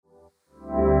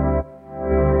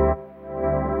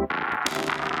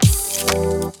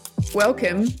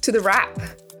Welcome to The Wrap,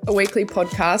 a weekly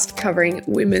podcast covering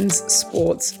women's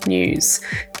sports news.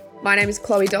 My name is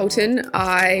Chloe Dalton.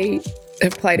 I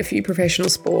have played a few professional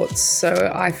sports,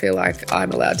 so I feel like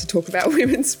I'm allowed to talk about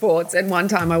women's sports. And one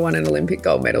time I won an Olympic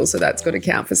gold medal, so that's got to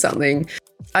count for something.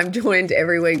 I'm joined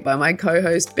every week by my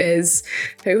co-host Bez,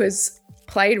 who has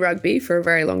played rugby for a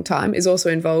very long time, is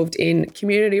also involved in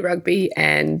community rugby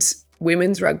and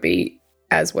women's rugby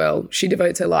as well. She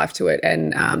devotes her life to it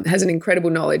and has an incredible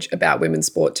knowledge about women's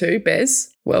sport too.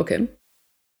 Bez, welcome.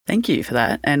 Thank you for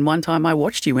that. And one time I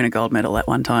watched you win a gold medal at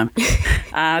one time.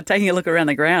 Taking a look around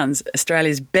the grounds,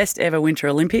 Australia's best ever Winter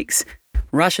Olympics,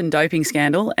 Russian doping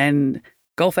scandal, and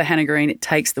golfer Hannah Green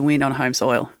takes the win on home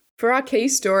soil. For our key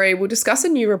story, we'll discuss a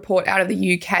new report out of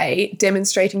the UK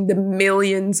demonstrating the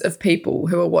millions of people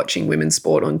who are watching women's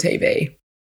sport on TV.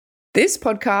 This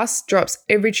podcast drops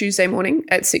every Tuesday morning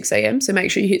at 6 a.m, so make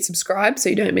sure you hit subscribe so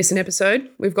you don't miss an episode.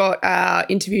 We've got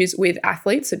interviews with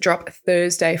athletes that drop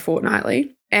Thursday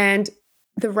fortnightly, and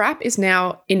the wrap is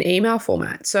now in email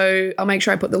format. So I'll make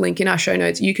sure I put the link in our show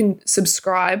notes. You can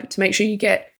subscribe to make sure you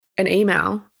get an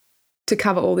email to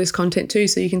cover all this content too,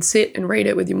 so you can sit and read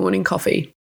it with your morning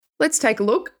coffee. Let's take a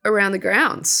look around the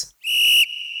grounds.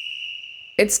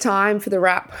 It's time for the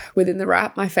wrap within the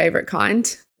wrap, my favourite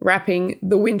kind. Wrapping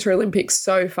the Winter Olympics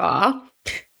so far.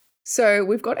 So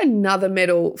we've got another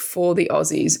medal for the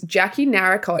Aussies, Jackie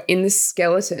Narracott in the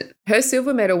skeleton. Her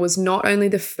silver medal was not only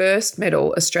the first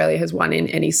medal Australia has won in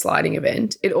any sliding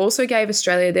event, it also gave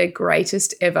Australia their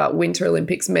greatest ever Winter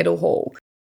Olympics medal haul.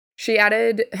 She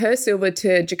added her silver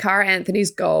to Jakara Anthony's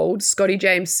gold, Scotty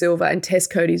James' silver and Tess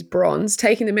Cody's bronze,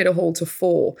 taking the medal haul to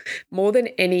 4, more than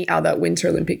any other Winter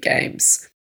Olympic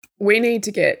Games. We need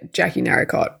to get Jackie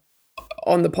Narracott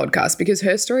on the podcast because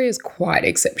her story is quite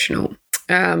exceptional.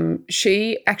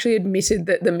 She actually admitted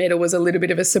that the medal was a little bit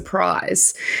of a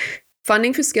surprise.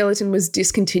 Funding for skeleton was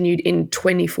discontinued in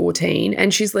 2014,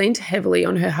 and she's leaned heavily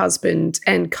on her husband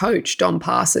and coach, Dom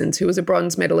Parsons, who was a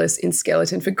bronze medalist in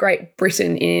skeleton for Great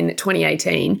Britain in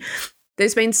 2018.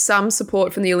 There's been some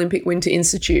support from the Olympic Winter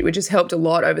Institute, which has helped a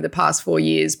lot over the past 4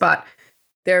 years, but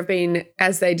there have been,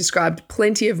 as they described,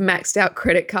 plenty of maxed out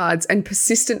credit cards and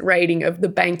persistent raiding of the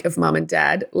bank of mum and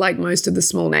dad, like most of the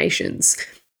small nations.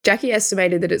 Jackie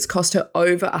estimated that it's cost her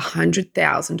over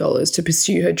 $100,000 to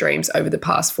pursue her dreams over the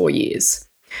past 4 years.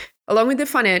 Along with the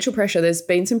financial pressure, there's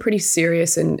been some pretty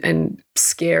serious and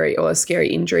scary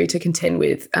injury to contend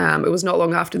with. It was not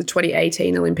long after the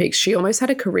 2018 Olympics. She almost had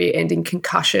a career-ending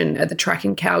concussion at the track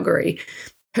in Calgary.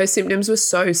 Her symptoms were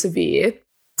so severe.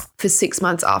 For 6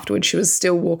 months afterwards, she was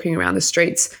still walking around the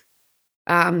streets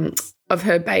of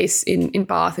her base in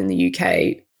Bath in the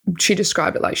UK. She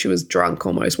described it like she was drunk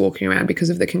almost walking around because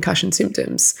of the concussion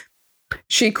symptoms.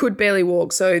 She could barely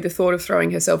walk, so the thought of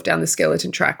throwing herself down the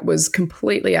skeleton track was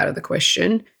completely out of the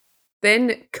question.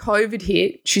 Then COVID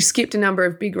hit. She skipped a number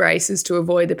of big races to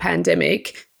avoid the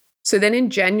pandemic. So then in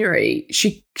January,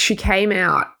 she came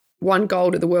out, won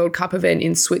gold at the World Cup event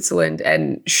in Switzerland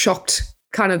and shocked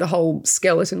kind of the whole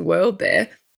skeleton world there.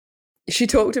 She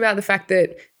talked about the fact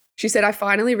that she said, I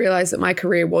finally realized that my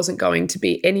career wasn't going to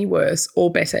be any worse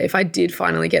or better if I did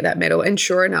finally get that medal. And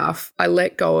sure enough, I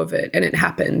let go of it and it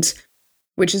happened,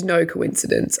 which is no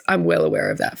coincidence. I'm well aware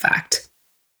of that fact.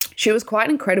 She was quite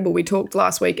incredible. We talked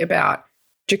last week about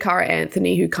Jakara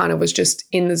Anthony, who kind of was just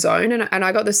in the zone. And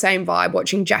I got the same vibe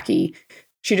watching Jackie.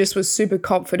 She just was super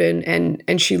confident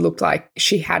and she looked like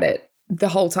she had it. The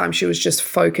whole time she was just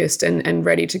focused and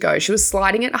ready to go. She was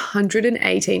sliding at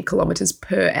 118 kilometres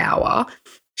per hour.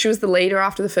 She was the leader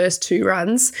after the first 2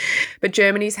 runs, but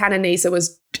Germany's Hannah Nieser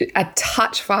was a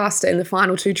touch faster in the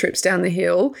final 2 trips down the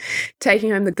hill,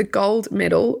 taking home the gold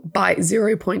medal by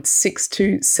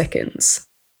 0.62 seconds.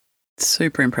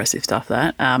 Super impressive stuff,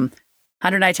 that.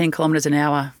 118 kilometres an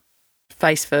hour,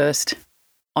 face first,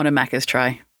 on a Macca's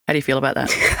tray. How do you feel about that?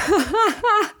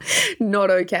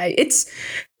 Not okay. It's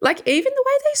like even the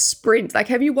way they sprint. Like,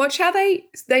 have you watched how they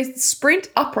sprint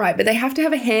upright, but they have to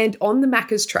have a hand on the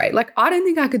Macca's tray? Like, I don't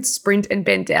think I could sprint and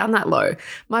bend down that low.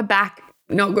 My back,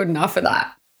 not good enough for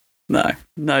that.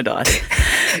 No dice.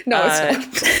 No,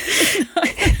 it's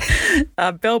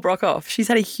not. Belle Brockhoff, she's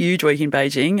had a huge week in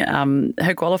Beijing.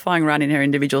 Her qualifying run in her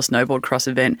individual snowboard cross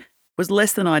event was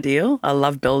less than ideal. I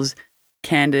love Belle's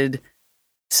candid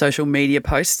social media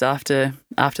posts after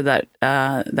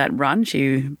that run.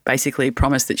 She basically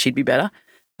promised that she'd be better,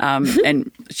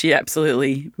 and she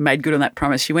absolutely made good on that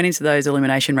promise. She went into those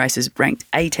elimination races ranked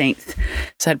 18th,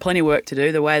 so had plenty of work to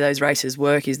do. The way those races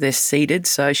work is they're seeded,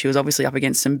 so she was obviously up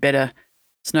against some better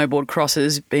snowboard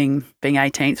crossers, being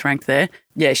 18th ranked there.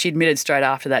 Yeah, she admitted straight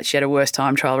after that she had her worst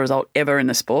time trial result ever in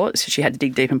the sport, so she had to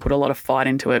dig deep and put a lot of fight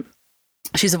into it.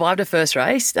 She survived her first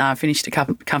race, finished a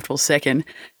comfortable second.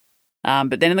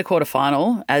 But then in the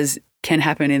quarterfinal, as can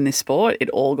happen in this sport, it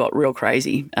all got real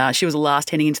crazy. She was last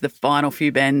heading into the final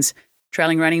few bends,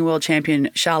 trailing reigning world champion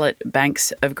Charlotte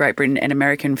Banks of Great Britain and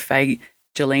American Faye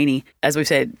Gelini. As we've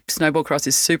said, snowboard cross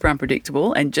is super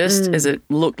unpredictable, and just as it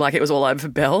looked like it was all over for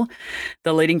Belle,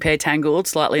 the leading pair tangled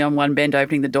slightly on one bend,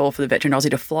 opening the door for the veteran Aussie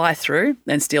to fly through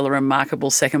and steal a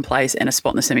remarkable second place and a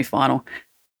spot in the semi-final.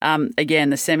 Again,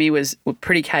 the semi was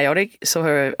pretty chaotic, saw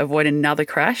her avoid another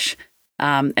crash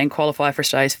and qualify for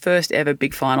Australia's first ever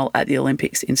big final at the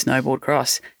Olympics in snowboard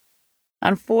cross.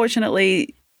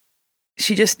 Unfortunately,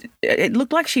 it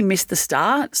looked like she missed the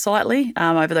start slightly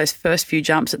over those first few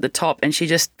jumps at the top, and she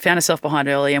just found herself behind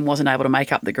early and wasn't able to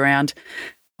make up the ground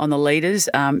on the leaders.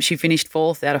 She finished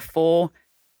 4th out of 4.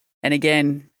 And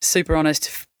again, super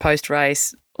honest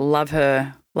post-race, love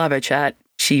her chat.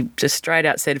 She just straight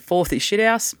out said, 4th is shit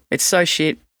house. It's so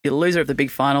shit. You're the loser of the big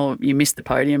final. You missed the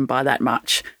podium by that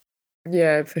much.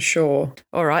 Yeah, for sure.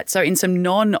 All right. So in some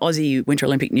non-Aussie Winter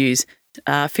Olympic news,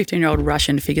 15-year-old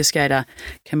Russian figure skater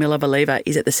Kamila Valieva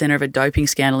is at the centre of a doping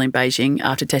scandal in Beijing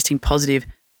after testing positive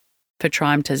for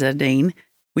trimetazidine,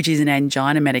 which is an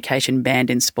angina medication banned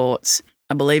in sports.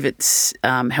 I believe it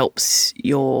helps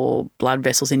your blood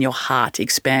vessels in your heart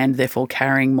expand, therefore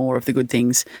carrying more of the good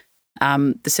things.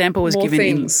 The sample was given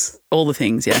in all the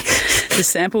things, yeah. The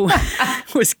sample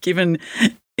was given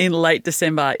in late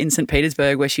December in St.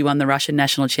 Petersburg, where she won the Russian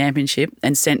National Championship,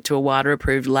 and sent to a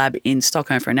WADA-approved lab in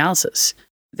Stockholm for analysis.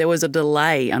 There was a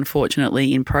delay,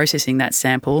 unfortunately, in processing that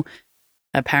sample.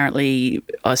 Apparently,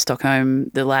 Stockholm,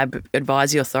 the lab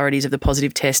advised the authorities of the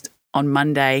positive test on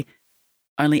Monday,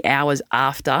 only hours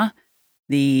after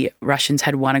the Russians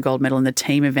had won a gold medal in the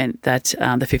team event that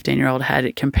the 15-year-old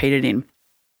had competed in.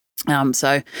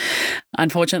 So,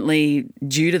 unfortunately,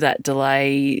 due to that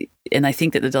delay, and they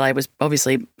think that the delay was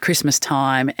obviously Christmas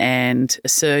time and a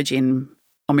surge in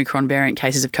Omicron variant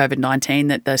cases of COVID-19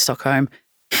 that the Stockholm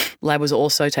lab was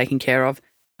also taking care of,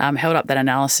 held up that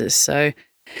analysis. So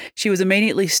she was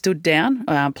immediately stood down,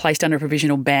 placed under a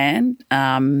provisional ban.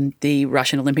 The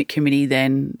Russian Olympic Committee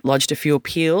then lodged a few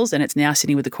appeals, and it's now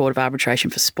sitting with the Court of Arbitration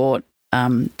for Sport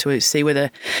to see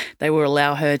whether they will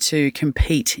allow her to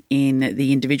compete in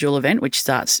the individual event, which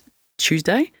starts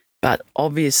Tuesday. But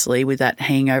obviously, with that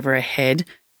hanging over her head,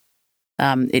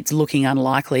 it's looking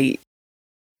unlikely.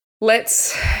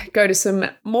 Let's go to some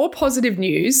more positive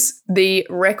news, the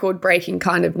record-breaking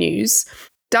kind of news.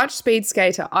 Dutch speed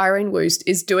skater Irene Wust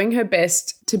is doing her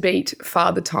best to beat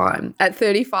Father Time. At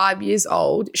 35 years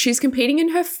old, she's competing in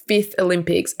her 5th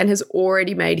Olympics and has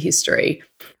already made history.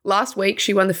 Last week,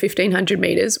 she won the 1,500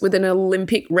 metres with an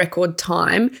Olympic record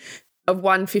time of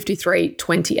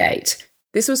 1:53.28.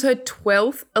 This was her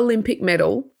 12th Olympic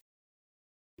medal,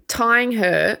 tying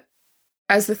her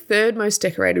as the 3rd most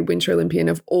decorated Winter Olympian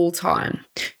of all time.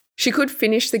 She could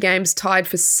finish the Games tied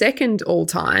for 2nd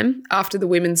all-time after the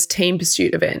women's team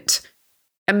pursuit event.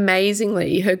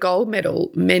 Amazingly, her gold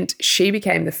medal meant she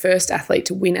became the first athlete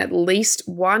to win at least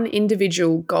one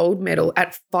individual gold medal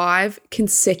at 5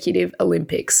 consecutive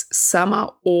Olympics, summer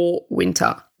or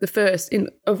winter. The first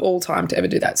of all time to ever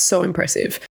do that. So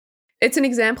impressive. It's an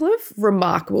example of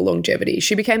remarkable longevity.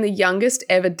 She became the youngest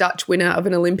ever Dutch winner of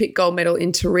an Olympic gold medal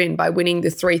in Turin by winning the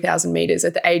 3,000 metres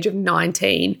at the age of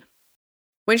 19.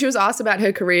 When she was asked about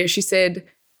her career, she said,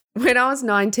 "When I was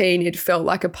 19, it felt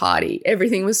like a party.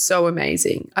 Everything was so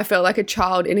amazing. I felt like a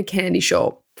child in a candy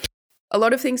shop. A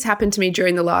lot of things happened to me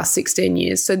during the last 16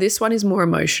 years, so this one is more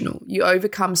emotional. You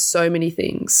overcome so many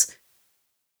things.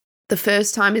 The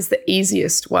first time is the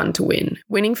easiest one to win.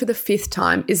 Winning for the 5th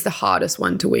time is the hardest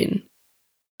one to win.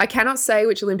 I cannot say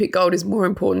which Olympic gold is more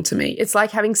important to me. It's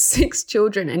like having 6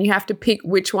 children and you have to pick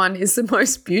which one is the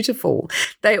most beautiful.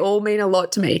 They all mean a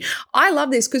lot to me." I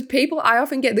love this because I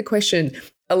often get the question,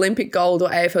 Olympic gold or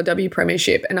AFLW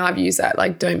premiership, and I've used that,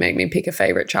 like, don't make me pick a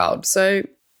favourite child. So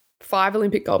 5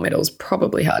 Olympic gold medals,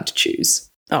 probably hard to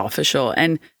choose. Oh, for sure.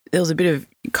 And there was a bit of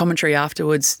commentary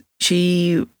afterwards.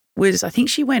 I think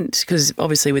she went, because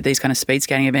obviously with these kind of speed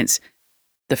skating events,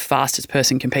 the fastest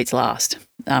person competes last.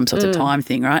 So it's a time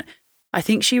thing, right? I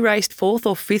think she raced 4th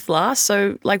or 5th last.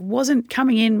 So wasn't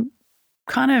coming in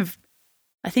kind of,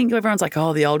 I think everyone's like,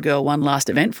 oh, the old girl won last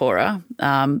event for her.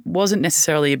 Wasn't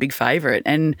necessarily a big favourite.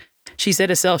 And she said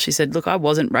herself, look, I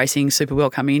wasn't racing super well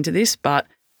coming into this, but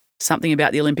something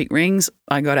about the Olympic rings,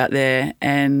 I got out there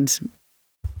and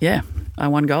yeah, I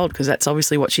won gold because that's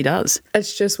obviously what she does.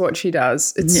 It's just what she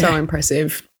does. It's so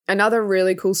impressive. Another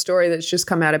really cool story that's just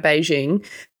come out of Beijing.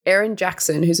 Erin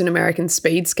Jackson, who's an American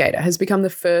speed skater, has become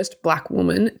the first Black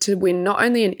woman to win not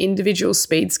only an individual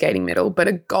speed skating medal, but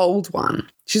a gold one.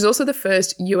 She's also the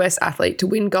first US athlete to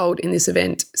win gold in this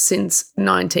event since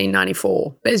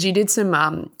 1994. Bez, you did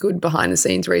some good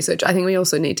behind-the-scenes research. I think we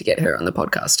also need to get her on the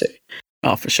podcast too.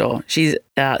 Oh, for sure. She's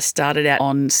started out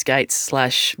on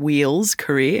skates/wheels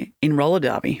career in roller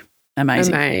derby.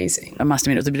 Amazing. I must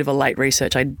admit, it was a bit of a late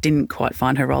research. I didn't quite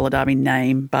find her roller derby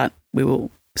name, but we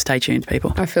will stay tuned,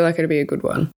 people. I feel like it'll be a good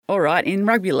one. All right, in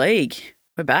rugby league,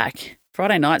 we're back.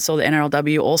 Friday night saw the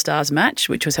NRLW All-Stars match,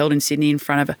 which was held in Sydney as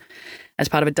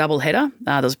part of a double header.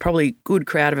 There was probably a good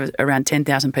crowd of around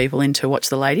 10,000 people in to watch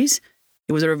the ladies.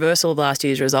 It was a reversal of last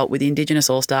year's result, with the Indigenous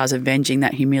All-Stars avenging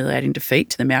that humiliating defeat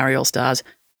to the Maori All-Stars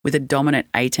with a dominant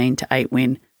 18-8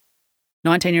 win.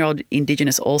 19-year-old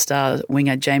Indigenous All-Star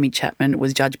winger Jamie Chapman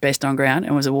was judged best on ground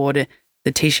and was awarded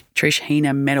the Trish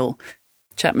Hina Medal.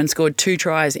 Chapman scored 2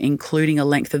 tries, including a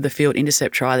length of the field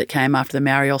intercept try that came after the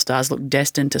Maori All-Stars looked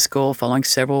destined to score following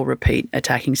several repeat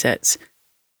attacking sets.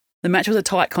 The match was a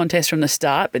tight contest from the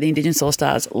start, but the Indigenous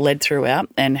All-Stars led throughout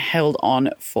and held on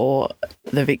for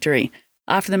the victory.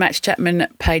 After the match, Chapman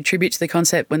paid tribute to the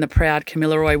concept when the proud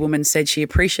Kamilaroi woman said she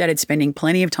appreciated spending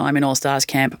plenty of time in All-Stars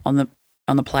camp on the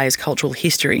players' cultural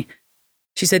history.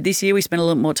 She said, "This year we spent a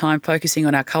little more time focusing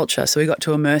on our culture, so we got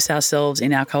to immerse ourselves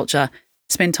in our culture,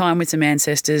 spend time with some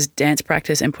ancestors, dance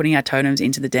practice and putting our totems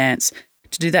into the dance.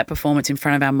 To do that performance in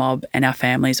front of our mob and our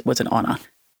families was an honour."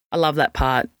 I love that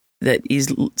part that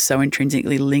is so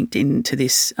intrinsically linked into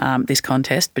this this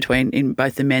contest in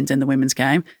both the men's and the women's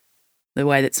game. The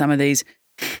way that some of these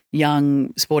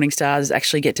young sporting stars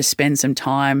actually get to spend some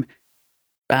time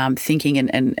thinking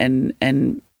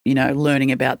and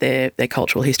learning about their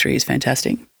cultural history is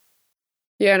fantastic.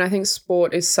 Yeah, and I think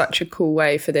sport is such a cool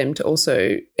way for them to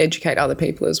also educate other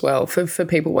people as well, for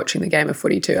people watching the game of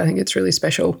footy too. I think it's really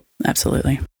special.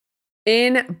 Absolutely.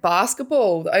 In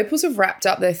basketball, the Opals have wrapped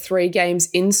up their 3 games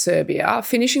in Serbia,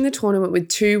 finishing the tournament with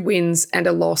 2 wins and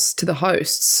a loss to the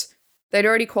hosts. They'd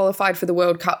already qualified for the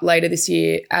World Cup later this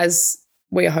year as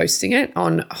we are hosting it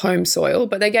on home soil,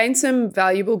 but they gained some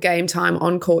valuable game time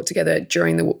on court together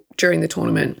during the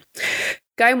tournament.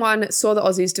 Game 1 saw the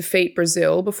Aussies defeat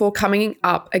Brazil before coming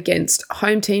up against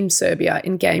home team Serbia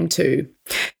in Game 2.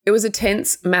 It was a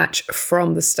tense match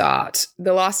from the start.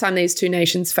 The last time these two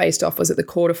nations faced off was at the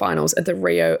quarterfinals at the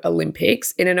Rio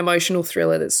Olympics in an emotional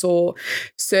thriller that saw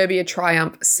Serbia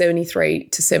triumph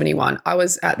 73-71. I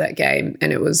was at that game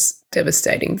and it was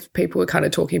devastating. People were kind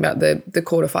of talking about the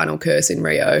quarterfinal curse in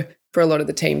Rio for a lot of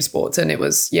the team sports, and it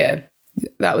was,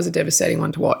 that was a devastating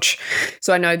one to watch.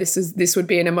 So I know this would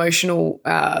be an emotional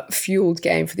fueled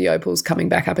game for the Opals coming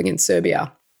back up against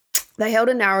Serbia. They held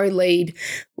a narrow lead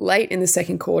late in the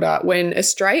second quarter when a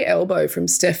stray elbow from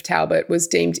Steph Talbot was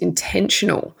deemed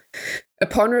intentional.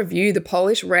 Upon review, the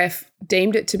Polish ref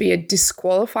deemed it to be a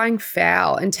disqualifying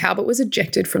foul and Talbot was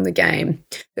ejected from the game.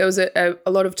 There was a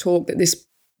lot of talk that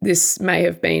this may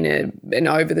have been an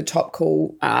over-the-top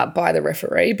call by the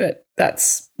referee, but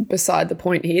that's beside the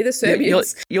point here. The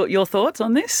Serbians... Your thoughts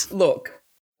on this? Look,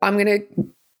 I'm going to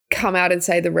come out and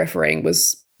say the refereeing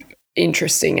was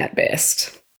interesting at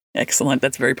best. Excellent.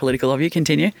 That's very political of you.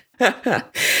 Continue.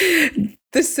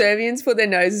 The Serbians put their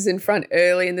noses in front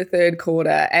early in the third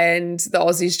quarter and the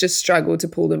Aussies just struggled to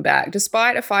pull them back.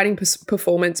 Despite a fighting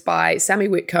performance by Sammy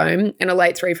Whitcomb and a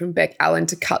late 3 from Beck Allen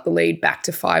to cut the lead back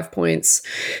to 5 points,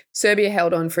 Serbia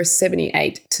held on for a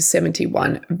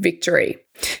 78-71 victory.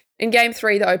 In Game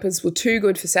 3, the Opals were too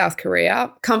good for South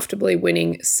Korea, comfortably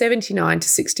winning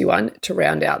 79-61 to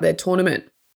round out their tournament.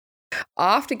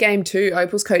 After Game 2,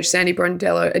 Opals coach Sandy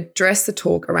Brondello addressed the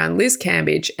talk around Liz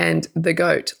Cambridge and the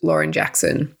GOAT, Lauren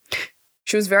Jackson.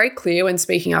 She was very clear when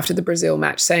speaking after the Brazil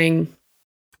match, saying,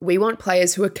 "We want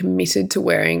players who are committed to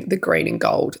wearing the green and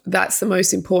gold. That's the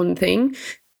most important thing.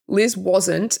 Liz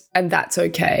wasn't, and that's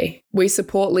okay. We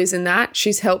support Liz in that.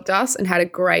 She's helped us and had a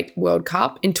great World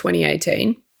Cup in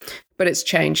 2018, but it's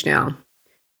changed now.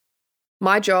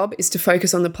 My job is to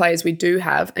focus on the players we do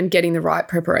have and getting the right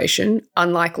preparation,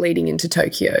 unlike leading into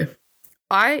Tokyo."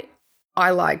 I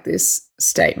like this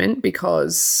statement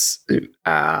because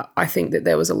I think that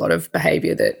there was a lot of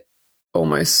behaviour that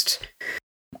almost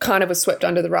kind of was swept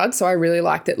under the rug. So I really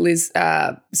like that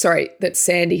that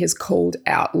Sandy has called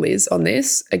out Liz on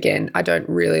this. Again, I don't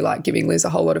really like giving Liz a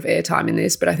whole lot of airtime in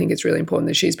this, but I think it's really important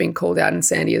that she's been called out and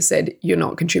Sandy has said, "You're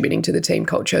not contributing to the team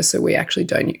culture, so we actually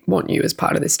don't want you as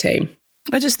part of this team."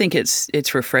 I just think it's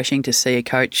refreshing to see a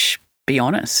coach be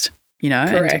honest,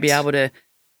 Correct. And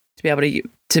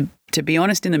to be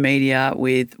honest in the media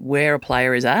with where a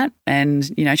player is at, and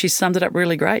she sums it up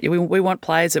really great. We want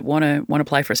players that want to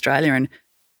play for Australia, and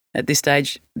at this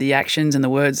stage, the actions and the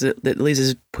words that Liz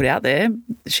has put out there,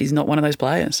 she's not one of those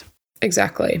players.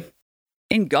 Exactly.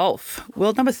 In golf,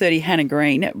 world number 30 Hannah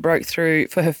Green broke through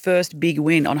for her first big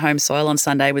win on home soil on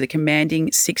Sunday with a commanding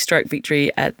 6-stroke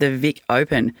victory at the Vic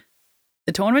Open.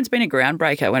 The tournament's been a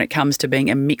groundbreaker when it comes to being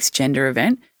a mixed gender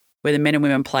event where the men and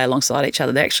women play alongside each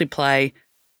other. They actually play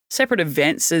separate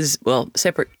events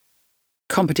separate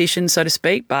competitions, so to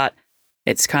speak, but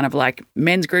it's kind of like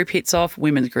men's group hits off,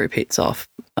 women's group hits off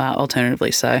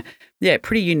alternatively. So, yeah,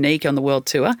 pretty unique on the World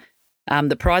Tour.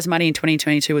 The prize money in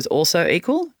 2022 was also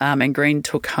equal, and Green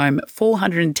took home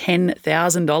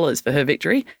 $410,000 for her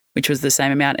victory, which was the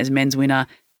same amount as men's winner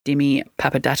Dimi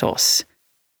Papadatos.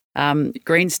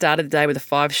 Green started the day with a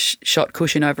 5-shot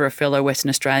cushion over a fellow Western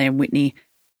Australian, Whitney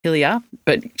Hillier,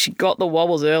 but she got the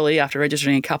wobbles early after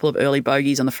registering a couple of early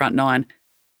bogeys on the front 9.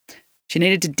 She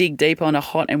needed to dig deep on a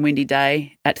hot and windy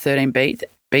day at 13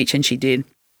 Beach, and she did.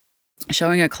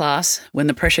 Showing her class, when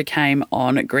the pressure came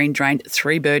on, Green drained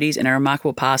 3 birdies and a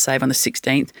remarkable par save on the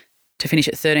 16th to finish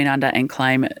at 13 under and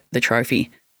claim the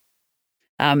trophy.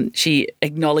 She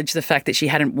acknowledged the fact that she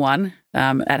hadn't won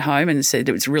at home and said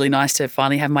it was really nice to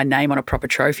finally have my name on a proper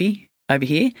trophy over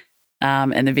here.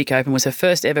 And the Vic Open was her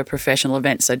first ever professional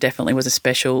event, so definitely was a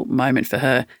special moment for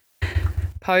her.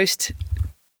 Post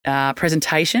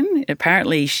presentation,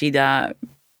 apparently she'd had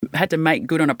to make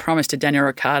good on a promise to Daniel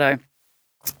Ricciardo.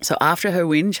 So after her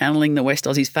win, channeling the West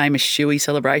Aussies' famous shoey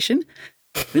celebration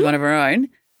with one of her own,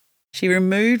 she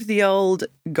removed the old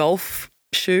golf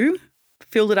shoe,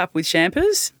 filled it up with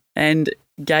champers and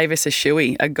gave us a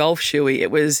golf shoey. It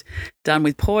was done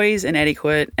with poise and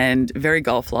etiquette and very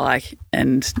golf-like,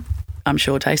 and I'm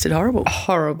sure tasted horrible.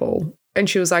 Horrible. And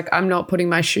she was like, I'm not putting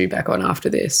my shoe back on after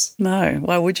this. No,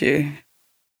 why would you?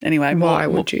 Anyway, why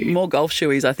would you? More golf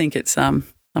shoeys. I think it's I'm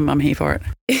here for it.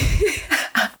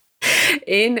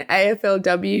 In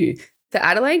AFLW, the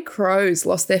Adelaide Crows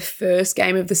lost their first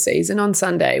game of the season on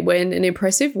Sunday when an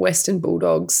impressive Western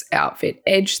Bulldogs outfit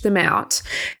edged them out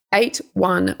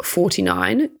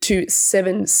 8-1-49 to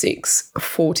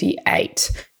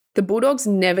 7-6-48. The Bulldogs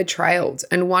never trailed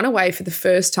and won away for the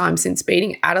first time since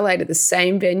beating Adelaide at the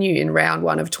same venue in round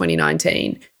 1 of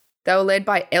 2019. They were led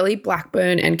by Ellie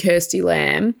Blackburn and Kirsty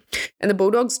Lamb, and the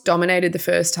Bulldogs dominated the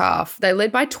first half. They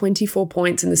led by 24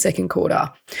 points in the second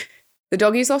quarter. The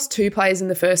Doggies lost 2 players in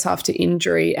the first half to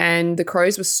injury, and the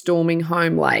Crows were storming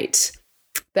home late.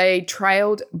 They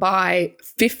trailed by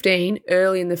 15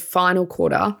 early in the final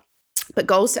quarter, but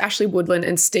goals to Ashley Woodland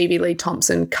and Stevie Lee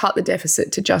Thompson cut the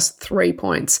deficit to just 3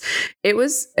 points. It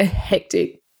was a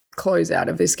hectic closeout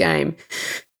of this game.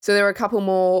 So there were a couple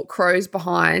more Crows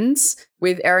behinds,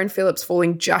 with Erin Phillips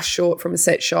falling just short from a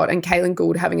set shot and Kaylin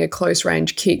Gould having a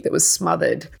close-range kick that was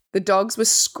smothered. The Dogs were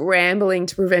scrambling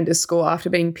to prevent a score after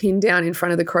being pinned down in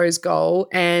front of the Crows' goal,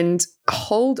 and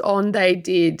hold on they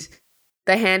did.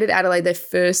 They handed Adelaide their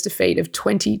first defeat of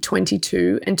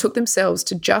 2022 and took themselves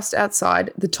to just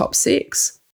outside the top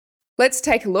 6. Let's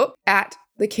take a look at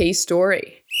the key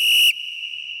story.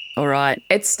 All right.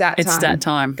 It's stat time. It's stat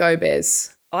time. Go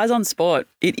Bears. Eyes on sport.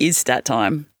 It is stat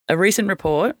time. A recent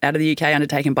report out of the UK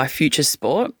undertaken by Future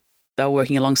Sport, they were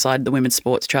working alongside the Women's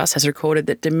Sports Trust, has recorded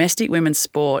that domestic women's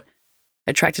sport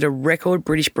attracted a record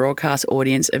British broadcast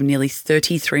audience of nearly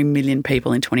 33 million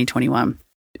people in 2021.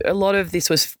 A lot of this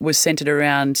was centred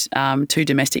around 2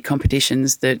 domestic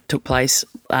competitions that took place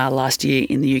last year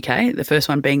in the UK, the first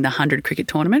one being the 100 cricket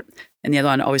tournament and the other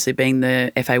one obviously being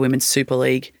the FA Women's Super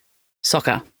League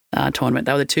soccer tournament.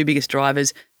 They were the 2 biggest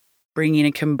drivers, bringing in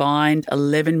a combined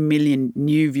 11 million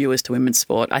new viewers to women's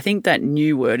sport. I think that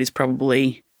new word is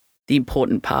probably the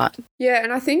important part. Yeah,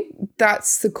 and I think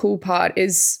that's the cool part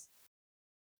is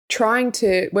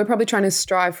we're probably trying to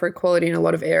strive for equality in a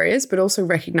lot of areas, but also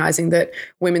recognising that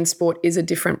women's sport is a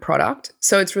different product.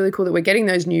 So it's really cool that we're getting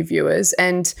those new viewers.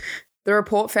 And the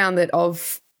report found that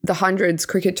of the hundreds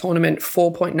cricket tournament,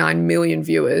 4.9 million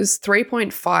viewers,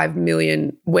 3.5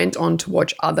 million went on to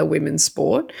watch other women's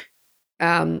sport.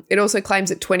 It also claims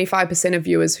that 25% of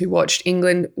viewers who watched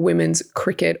England women's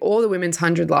cricket or the women's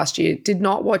 100 last year did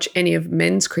not watch any of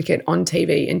men's cricket on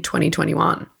TV in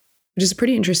 2021, which is a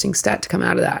pretty interesting stat to come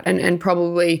out of that, and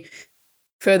probably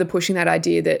further pushing that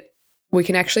idea that we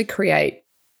can actually create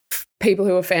people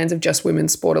who are fans of just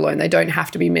women's sport alone. They don't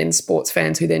have to be men's sports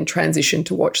fans who then transition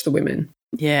to watch the women.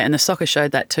 Yeah, and the soccer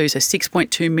showed that too. So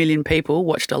 6.2 million people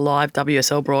watched a live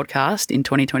WSL broadcast in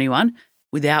 2021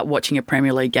 without watching a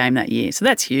Premier League game that year. So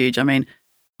that's huge. I mean,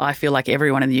 I feel like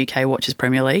everyone in the UK watches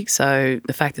Premier League. So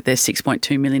the fact that there's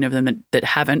 6.2 million of them that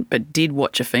haven't but did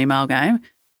watch a female game,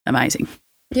 amazing.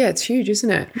 Yeah, it's huge,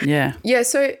 isn't it? Yeah. Yeah,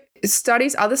 so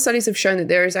Other studies have shown that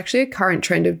there is actually a current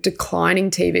trend of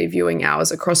declining TV viewing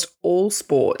hours across all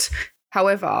sport.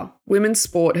 However, women's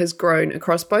sport has grown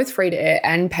across both free-to-air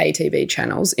and pay TV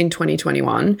channels in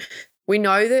 2021. We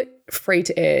know that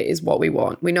free-to-air is what we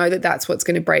want. We know that that's what's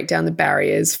going to break down the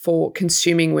barriers for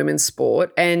consuming women's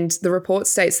sport. And the report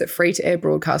states that free-to-air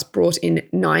broadcast brought in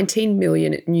 19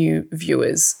 million new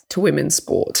viewers to women's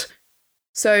sport.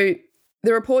 So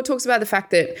the report talks about the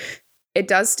fact that it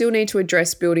does still need to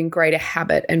address building greater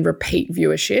habit and repeat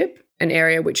viewership, an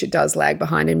area which it does lag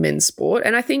behind in men's sport.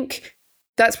 And I think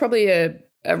that's probably a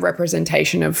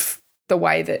representation of the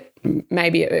way that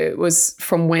maybe it was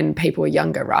from when people were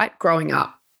younger, right? Growing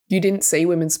up, you didn't see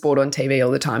women's sport on TV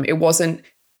all the time. It wasn't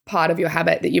part of your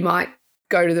habit that you might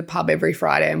go to the pub every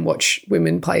Friday and watch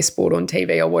women play sport on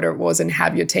TV or whatever it was and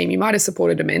have your team. You might have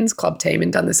supported a men's club team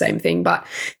and done the same thing, but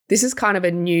this is kind of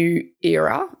a new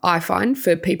era, I find,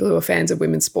 for people who are fans of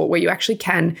women's sport, where you actually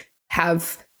can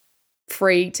have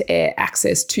free-to-air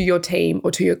access to your team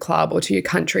or to your club or to your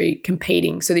country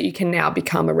competing so that you can now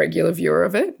become a regular viewer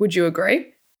of it. Would you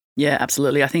agree? Yeah,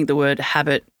 absolutely. I think the word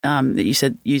habit that you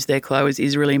said used there, Chloe,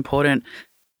 is really important.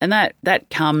 And that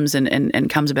comes and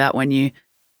comes about when you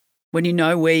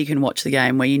know where you can watch the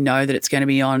game, where you know that it's going to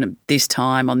be on this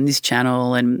time, on this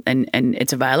channel, and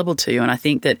it's available to you. And I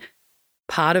think that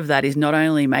part of that is not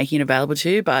only making it available to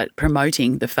you, but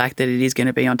promoting the fact that it is going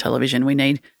to be on television. We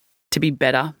need to be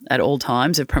better at all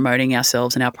times of promoting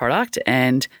ourselves and our product.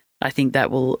 And I think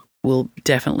that will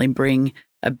definitely bring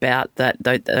about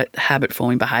that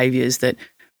habit-forming behaviours that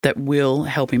will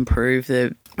help improve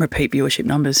the repeat viewership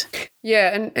numbers.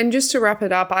 Yeah, and just to wrap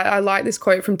it up, I like this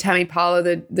quote from Tammy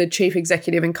Parler, the chief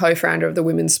executive and co-founder of the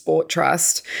Women's Sport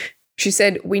Trust. She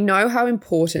said, "We know how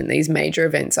important these major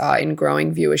events are in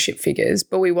growing viewership figures,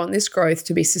 but we want this growth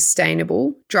to be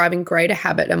sustainable, driving greater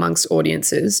habit amongst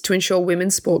audiences to ensure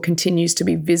women's sport continues to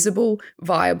be visible,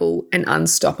 viable, and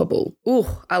unstoppable." Ooh,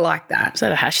 I like that. Is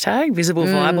that a hashtag? Visible,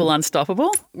 viable,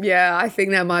 unstoppable? Yeah, I think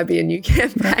that might be a new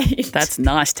campaign. That's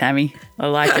nice, Tammy. I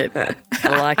like it.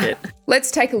 I like it.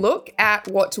 Let's take a look at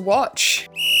what to watch.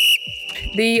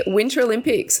 The Winter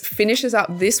Olympics finishes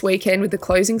up this weekend with the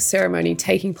closing ceremony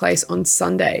taking place on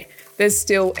Sunday. There's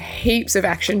still heaps of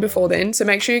action before then, so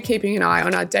make sure you're keeping an eye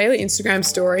on our daily Instagram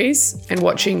stories and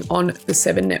watching on the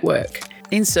 7 Network.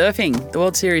 In surfing, the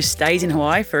World Series stays in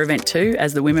Hawaii for Event 2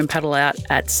 as the women paddle out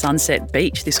at Sunset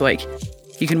Beach this week.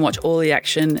 You can watch all the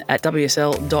action at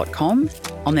WSL.com,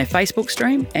 on their Facebook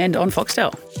stream and on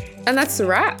Foxtel. And that's the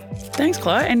wrap. Thanks,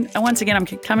 Chloe. And once again, I'm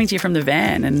coming to you from the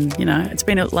van and, it's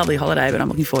been a lovely holiday, but I'm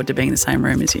looking forward to being in the same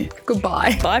room as you.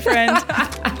 Goodbye. Bye, friend.